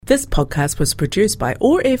This podcast was produced by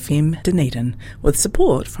OAR FM Dunedin with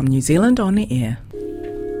support from New Zealand On Air.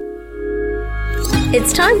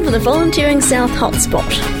 It's time for the Volunteering South Hotspot.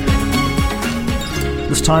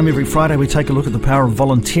 This time every Friday we take a look at the power of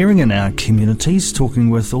volunteering in our communities, talking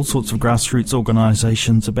with all sorts of grassroots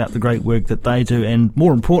organisations about the great work that they do and,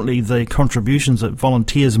 more importantly, the contributions that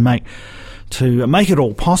volunteers make to make it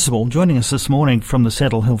all possible. Joining us this morning from the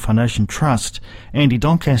Saddle Hill Foundation Trust, Andy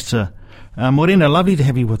Doncaster. Morena, lovely to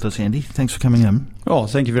have you with us, Andy. Thanks for coming in. Oh,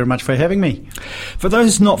 thank you very much for having me. For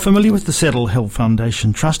those not familiar with the Saddle Hill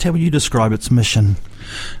Foundation Trust, how would you describe its mission?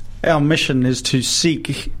 Our mission is to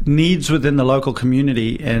seek needs within the local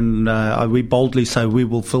community, and we boldly say we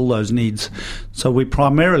will fill those needs. So we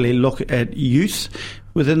primarily look at youth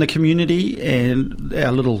within the community, and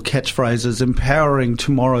our little catchphrase is empowering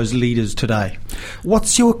tomorrow's leaders today.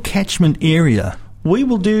 What's your catchment area? We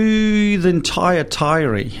will do the entire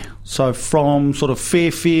Taieri. So from sort of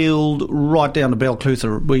Fairfield right down to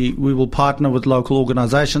Balclutha, we will partner with local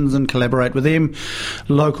organisations and collaborate with them,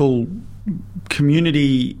 local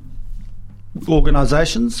community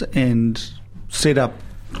organisations, and set up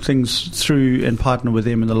things through and partner with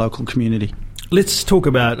them in the local community. Let's talk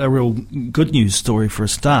about a real good news story for a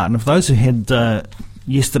start. And if those who had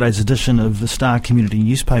yesterday's edition of the Star Community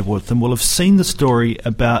newspaper with them will have seen the story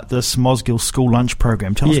about this Mosgiel school lunch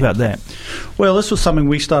program. Tell us about that. Well, this was something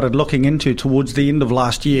we started looking into towards the end of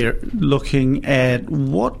last year, looking at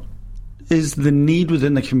what is the need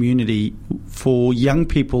within the community for young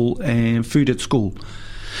people and food at school.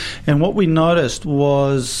 And what we noticed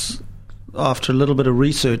was, after a little bit of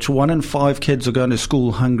research, 1 in 5 kids are going to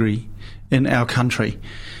school hungry in our country.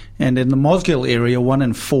 And in the Mosgiel area, 1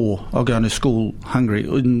 in 4 are going to school hungry,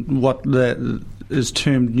 in what is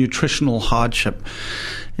termed nutritional hardship.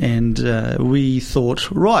 And we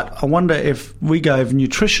thought, right, I wonder if we gave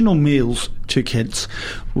nutritional meals to kids,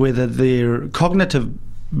 whether their cognitive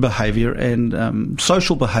behaviour and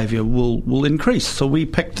social behaviour will increase. So we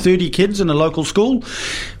picked 30 kids in a local school,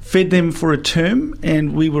 fed them for a term,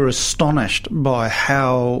 and we were astonished by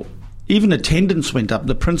how even attendance went up.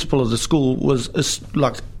 The principal of the school was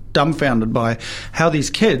dumbfounded by how these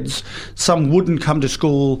kids, some wouldn't come to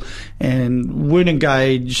school and weren't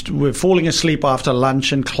engaged, were falling asleep after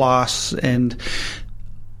lunch in class, and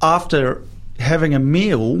after having a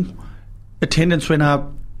meal, attendance went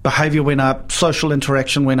up, behaviour went up, social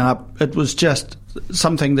interaction went up. It was just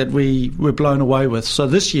something that we were blown away with. So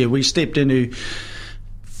this year we stepped into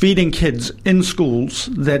feeding kids in schools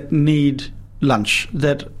that need lunch,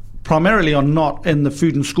 that primarily are not in the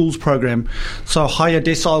food and schools program. So higher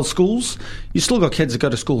decile schools, you still got kids that go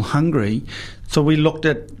to school hungry. So we looked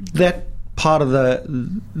at that part of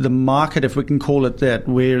the market, if we can call it that,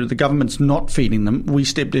 where the government's not feeding them. We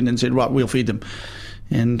stepped in and said, right, we'll feed them.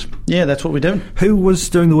 And yeah, that's what we're doing. Who was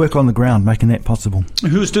doing the work on the ground, making that possible?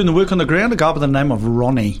 Who was doing the work on the ground? A guy by the name of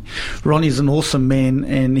Ronnie. Ronnie's an awesome man,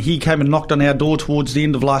 and he came and knocked on our door towards the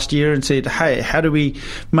end of last year and said, hey, how do we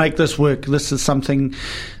make this work? This is something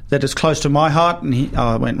that is close to my heart. And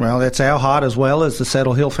I went, well, that's our heart as well as the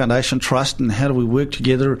Saddle Hill Foundation Trust, and how do we work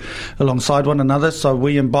together alongside one another? So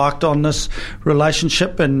we embarked on this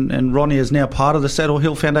relationship, and Ronnie is now part of the Saddle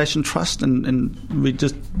Hill Foundation Trust, and we're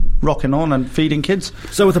just rocking on and feeding kids.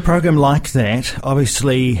 So with a program like that,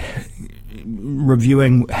 obviously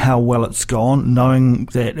reviewing how well it's gone, knowing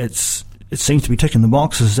that it seems to be ticking the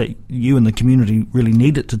boxes that you and the community really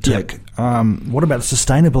need it to tick. Yep. What about the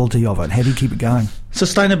sustainability of it? How do you keep it going?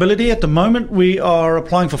 Sustainability, at the moment, we are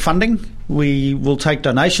applying for funding. We will take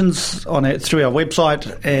donations on it through our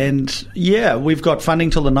website. And yeah, we've got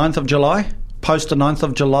funding till the 9th of July. Post the 9th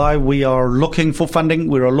of July, we are looking for funding.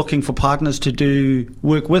 We are looking for partners to do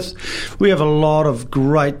work with. We have a lot of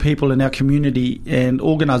great people in our community and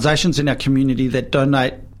organisations in our community that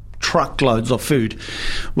donate truckloads of food,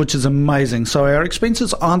 which is amazing. So our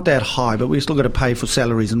expenses aren't that high, but we've still got to pay for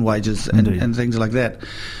salaries and wages and things like that.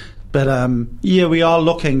 But yeah, we are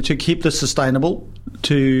looking to keep this sustainable.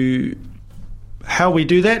 To how we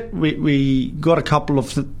do that, we got a couple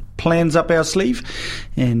of plans up our sleeve,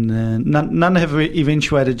 and none have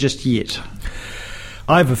eventuated just yet.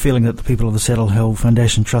 I have a feeling that the people of the Saddle Hill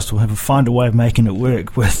Foundation Trust will find a way of making it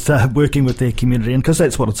work with working with their community, and because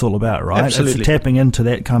that's what it's all about, right? Absolutely. It's tapping into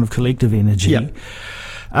that kind of collective energy. Yep.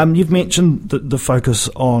 You've mentioned the focus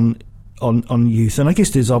on youth, and I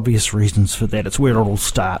guess there's obvious reasons for that. It's where it all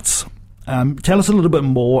starts. Tell us a little bit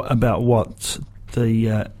more about what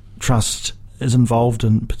the Trust is involved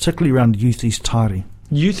in, particularly around Youth East Taieri.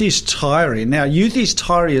 Youth East Taieri. Now, Youth East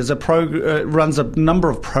Taieri is runs a number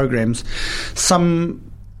of programs.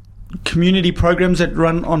 Some community programs that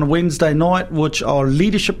run on a Wednesday night, which are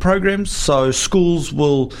leadership programs. So schools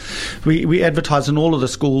we advertise in all of the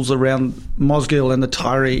schools around Mosgiel and the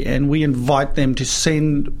Taieri, and we invite them to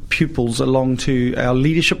send pupils along to our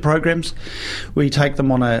leadership programs. We take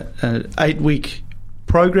them on an 8-week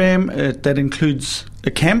program that includes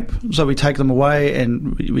a camp, so we take them away,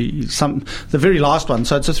 and the very last one,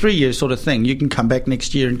 so it's a 3-year sort of thing. You can come back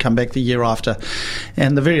next year and come back the year after,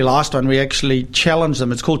 and the very last one we actually challenge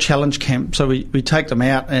them. It's called Challenge Camp, so we take them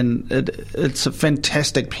out, and it's a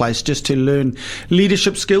fantastic place just to learn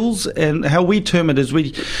leadership skills. And how we term it is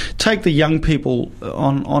we take the young people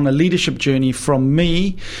on a leadership journey from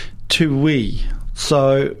me to we.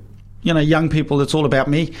 So young people, it's all about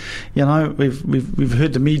me. We've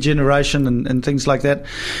heard the me generation and things like that.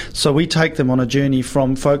 So we take them on a journey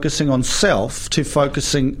from focusing on self to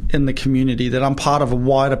focusing in the community, that I'm part of a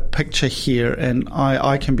wider picture here, and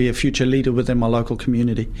I can be a future leader within my local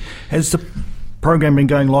community. Has the program been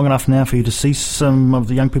going long enough now for you to see some of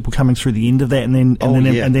the young people coming through the end of that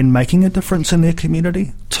and then making a difference in their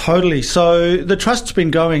community? Totally. So the Trust's been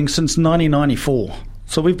going since 1994.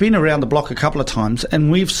 So we've been around the block a couple of times,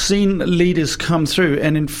 and we've seen leaders come through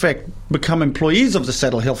and, in fact, become employees of the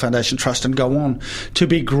Saddle Hill Foundation Trust and go on to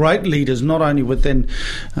be great leaders, not only within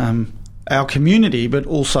our community, but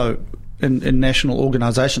also in national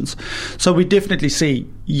organisations. So we definitely see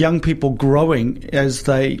young people growing as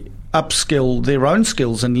they upskill their own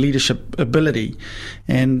skills and leadership ability,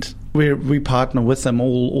 and we partner with them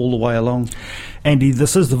all the way along. Andy,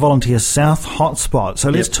 this is the Volunteer South Hotspot, so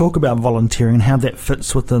let's talk about volunteering and how that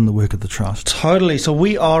fits within the work of the Trust. Totally. So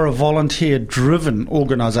we are a volunteer-driven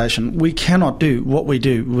organisation. We cannot do what we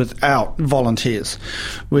do without volunteers.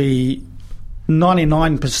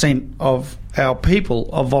 99% of our people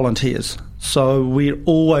are volunteers. So we're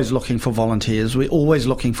always looking for volunteers. We're always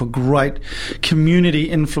looking for great community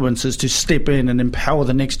influencers to step in and empower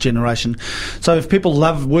the next generation. So if people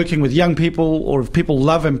love working with young people, or if people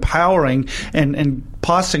love empowering and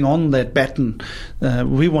passing on that baton,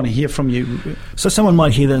 we want to hear from you. So someone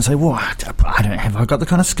might hear that and say, well, I've got the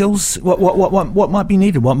kind of skills. What might be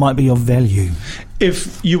needed? What might be of value?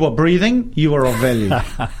 If you are breathing, you are of value.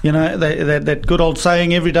 That good old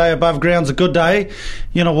saying, every day above ground's a good day.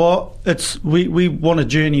 You know what? We want a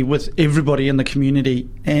journey with everybody in the community,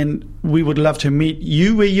 and we would love to meet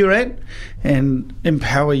you where you're at and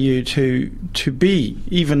empower you to be,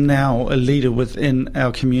 even now, a leader within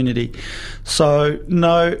our community. So,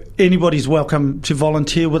 no, anybody's welcome to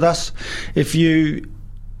volunteer with us. Even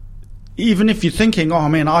if you're thinking, oh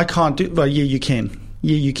man, I can't do, well, yeah, you can.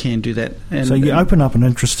 Yeah, you can do that. And so you open up an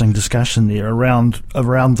interesting discussion there around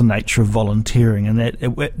the nature of volunteering, and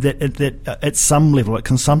that at some level it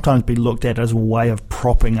can sometimes be looked at as a way of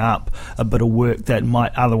propping up a bit of work that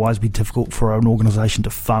might otherwise be difficult for an organisation to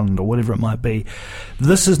fund or whatever it might be.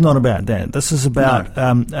 This is not about that. This is about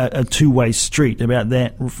a two-way street, about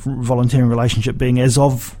that volunteering relationship being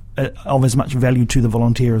of as much value to the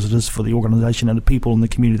volunteer as it is for the organisation and the people in the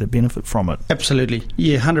community that benefit from it. Absolutely.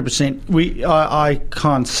 Yeah, 100%. I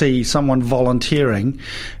can't see someone volunteering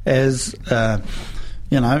as,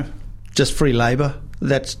 just free labour.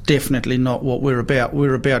 That's definitely not what we're about.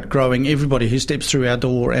 We're about growing everybody who steps through our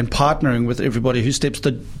door and partnering with everybody who steps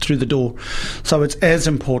through the door. So it's as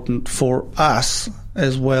important for us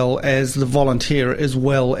as well as the volunteer, as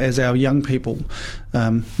well as our young people.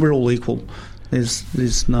 We're all equal.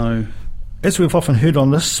 There's no... As we've often heard on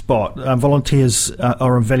this spot, volunteers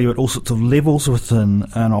are of value at all sorts of levels within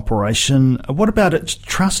an operation. What about at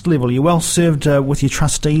trust level? Are you well served with your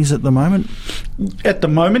trustees at the moment? At the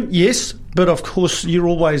moment, yes. But of course, you're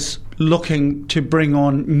always looking to bring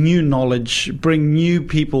on new knowledge, bring new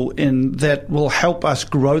people in that will help us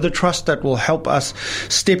grow the trust, that will help us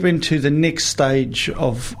step into the next stage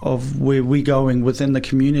of where we're going within the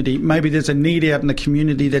community. Maybe there's a need out in the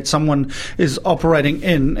community that someone is operating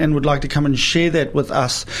in and would like to come and share that with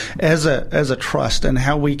us as a trust, and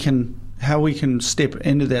how we can step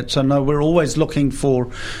into that. So no, we're always looking for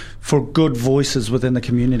good voices within the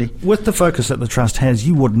community. With the focus that the Trust has,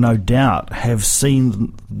 you would no doubt have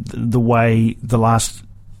seen the way the last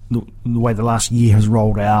year has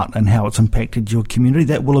rolled out and how it's impacted your community.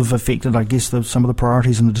 That will have affected, I guess, some of the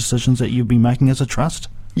priorities and the decisions that you've been making as a Trust?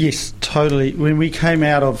 Yes, totally. When we came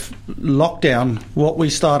out of lockdown, what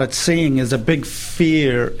we started seeing is a big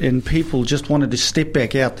fear in people just wanted to step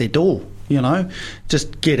back out their door,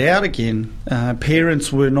 just get out again.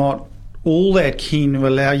 Parents were not all that keen to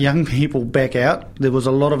allow young people back out. There was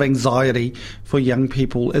a lot of anxiety for young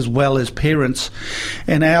people as well as parents.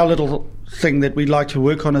 And our little thing that we like to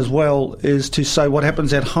work on as well is to say what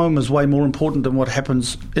happens at home is way more important than what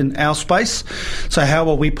happens in our space. So how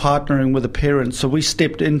are we partnering with the parents? So we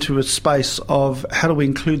stepped into a space of how do we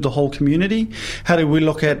include the whole community? How do we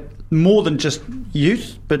look at more than just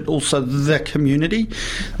youth, but also the community?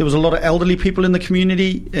 There was a lot of elderly people in the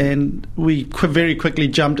community, and we very quickly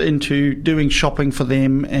jumped into doing shopping for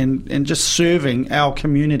them and just serving our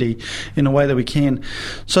community in a way that we can.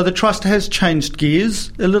 So the Trust has changed gears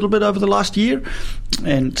a little bit over the last year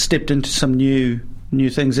and stepped into some new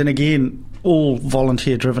things, and again, all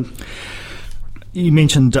volunteer driven. You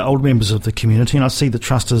mentioned old members of the community, and I see the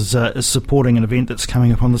Trust is supporting an event that's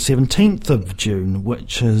coming up on the 17th of June,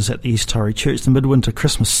 which is at the East Taieri Church, the Midwinter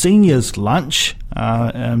Christmas Seniors Lunch.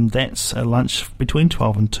 That's a lunch between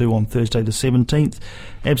 12 and 2 on Thursday the 17th.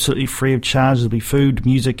 Absolutely free of charge. There'll be food,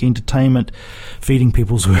 music, entertainment. Feeding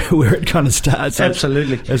people's where it kind of starts.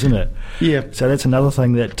 Absolutely. Isn't it? Yeah. So that's another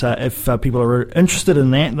thing that if people are interested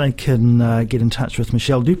in that, they can get in touch with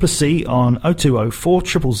Michelle Duplessis on 0204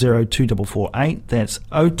 000 2448. That's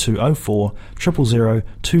 0204 000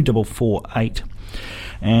 2448.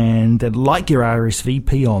 And they'd like your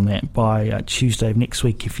RSVP on that by Tuesday of next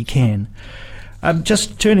week if you can.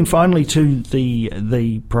 Just turning finally to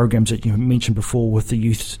the programs that you mentioned before with the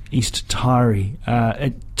Youth East Taieri.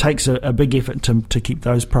 It takes a big effort to keep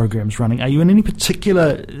those programs running. Are you in any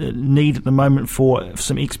particular need at the moment for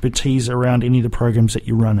some expertise around any of the programs that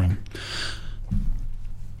you're running?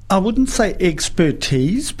 I wouldn't say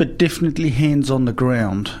expertise, but definitely hands on the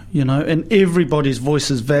ground, and everybody's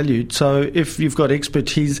voice is valued. So if you've got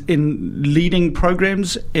expertise in leading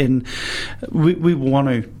programs, and we want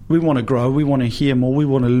to grow, we want to hear more, we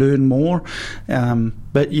want to learn more.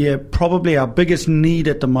 But yeah, probably our biggest need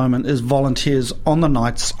at the moment is volunteers on the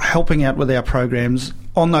nights, helping out with our programs,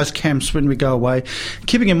 on those camps when we go away.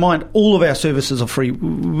 Keeping in mind, all of our services are free.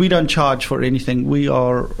 We don't charge for anything. We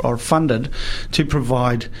are funded to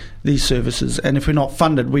provide these services. And if we're not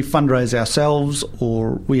funded, we fundraise ourselves,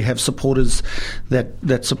 or we have supporters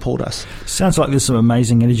that support us. Sounds like there's some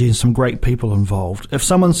amazing energy and some great people involved. If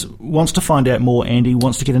someone wants to find out more, Andy,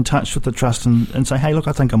 wants to get in touch with the Trust and say, hey, look,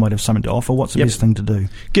 I think I might have something to offer, what's the best thing to do?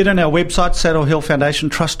 Get on our website,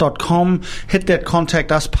 saddlehillfoundationtrust.com, hit that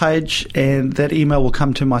Contact Us page, and that email will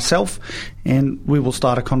come to myself, and we will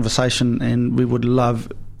start a conversation, and we would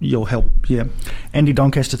love your help. Yeah. Andy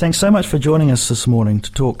Doncaster, thanks so much for joining us this morning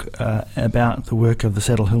to talk about the work of the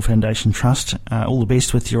Saddle Hill Foundation Trust. All the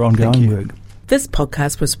best with your ongoing work. This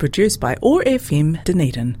podcast was produced by OAR FM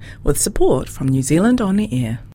Dunedin with support from New Zealand On the Air.